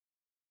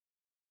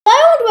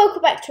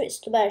welcome back to It's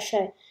the Bear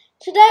Show.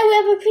 Today we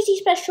have a pretty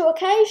special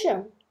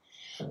occasion.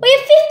 We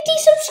have 50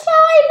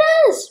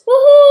 subscribers!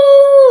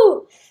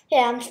 Woohoo!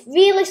 Yeah, I'm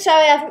really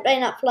sorry I haven't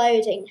been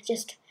uploading.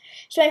 It's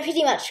been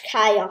pretty much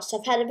chaos.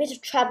 I've had a bit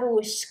of trouble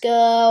with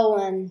school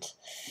and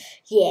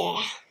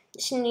yeah,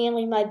 it's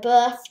nearly my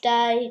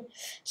birthday.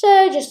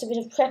 So just a bit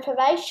of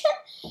preparation.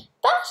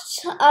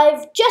 But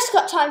I've just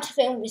got time to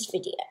film this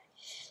video.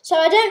 So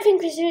I don't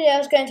think this video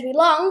is going to be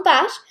long,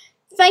 but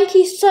thank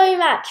you so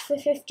much for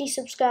 50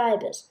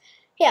 subscribers.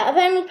 Yeah, I've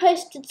only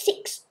posted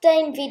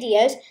 16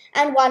 videos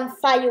and one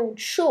failed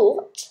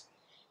short.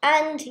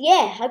 And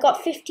yeah, I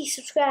got 50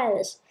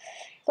 subscribers.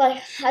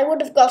 Like, I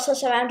would have got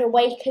us around a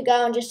week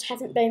ago and just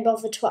haven't been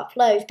bothered to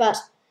upload. But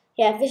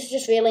yeah, this is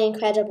just really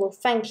incredible.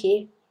 Thank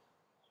you.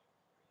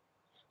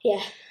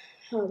 Yeah.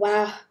 Oh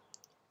wow.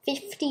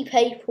 50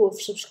 people have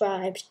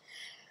subscribed.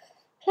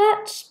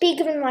 That's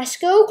bigger than my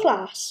school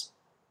class.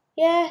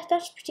 Yeah,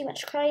 that's pretty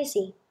much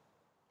crazy.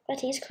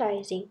 That is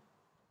crazy.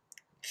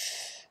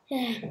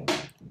 Yeah.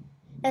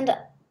 And,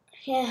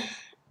 yeah.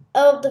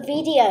 Oh, the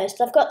videos.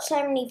 They've got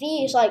so many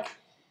views. Like,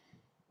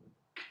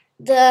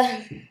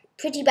 the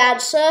Pretty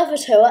Bad Server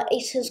Tour,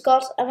 it has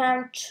got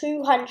around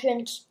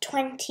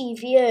 220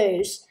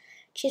 views,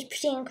 which is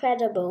pretty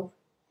incredible.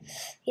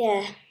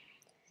 Yeah.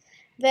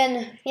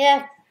 Then,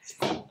 yeah,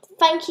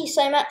 thank you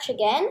so much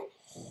again.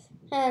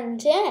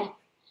 And, yeah.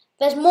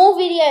 There's more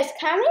videos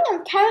coming.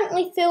 I'm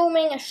currently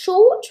filming a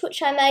short,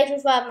 which I made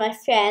with one of my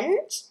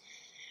friends.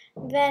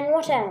 Then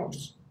what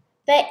else?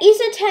 There is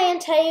a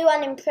TNT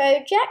one in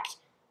project.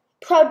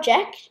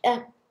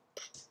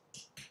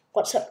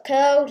 What's it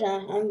called?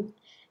 I'm a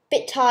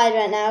bit tired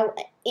right now.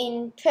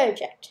 In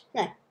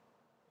the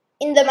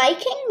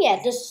making? Yeah,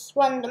 there's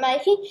one in the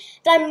making.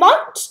 Then I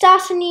might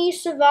start a new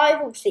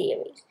survival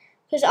series.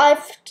 Because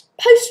I've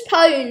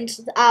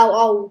postponed our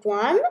old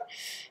one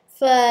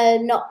for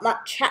not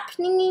much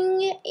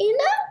happening in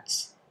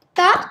it,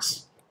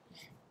 but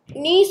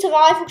new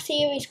survival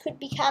series could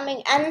be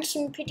coming and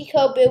some pretty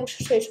cool build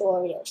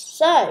tutorials.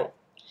 So,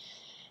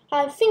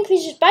 I think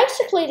this is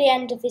basically the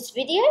end of this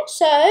video,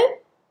 so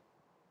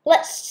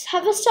let's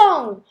have a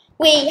song.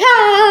 We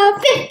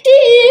have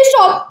 50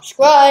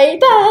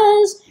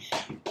 subscribers,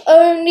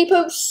 only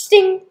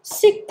posting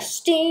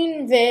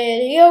 16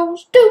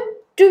 videos,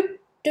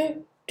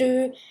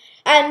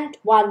 and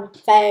one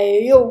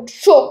failed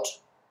short.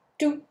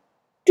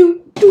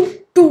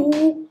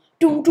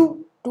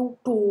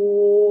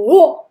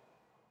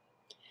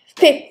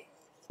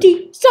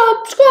 50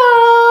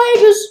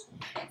 subscribers,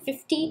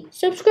 50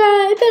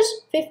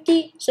 subscribers,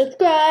 50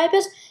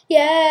 subscribers,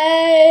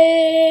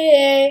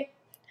 yay!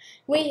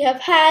 We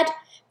have had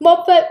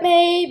Mob Vote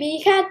May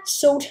Be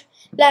Cancelled,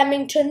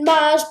 Lamington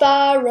Mars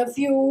Bar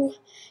Review,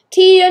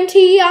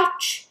 TNT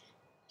Arch,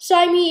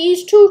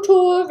 Siamese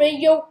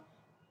Tutorial,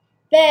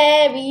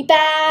 Very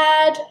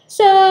Bad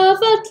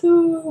Server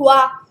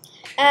Tour,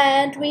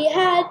 and we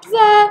had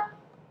the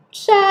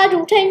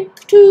Saddle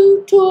Tank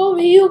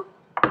Tutorial.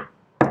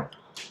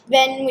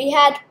 Then we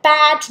had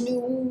Bad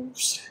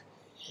News,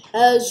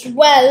 as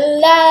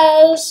well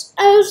as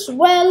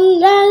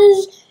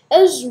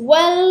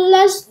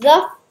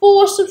the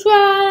 4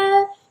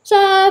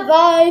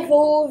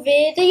 survival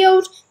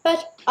videos,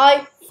 but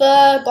I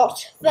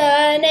forgot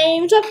the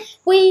names of.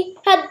 We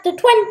had the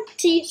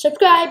 20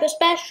 subscriber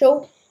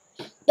special,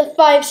 the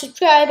 5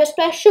 subscriber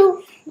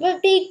special, the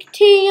big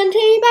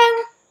TNT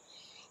bang,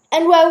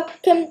 and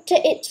welcome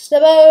to It's the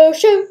Bear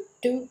Show.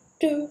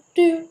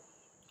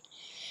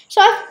 So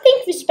I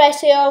think this is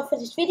basically all for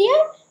this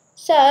video.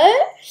 So,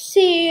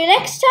 see you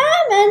next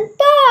time and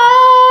bye!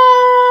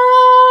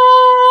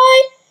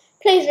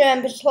 Please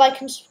remember to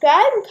like and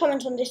subscribe and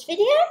comment on this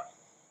video.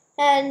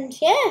 And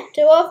yeah,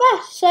 do all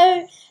that.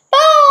 So,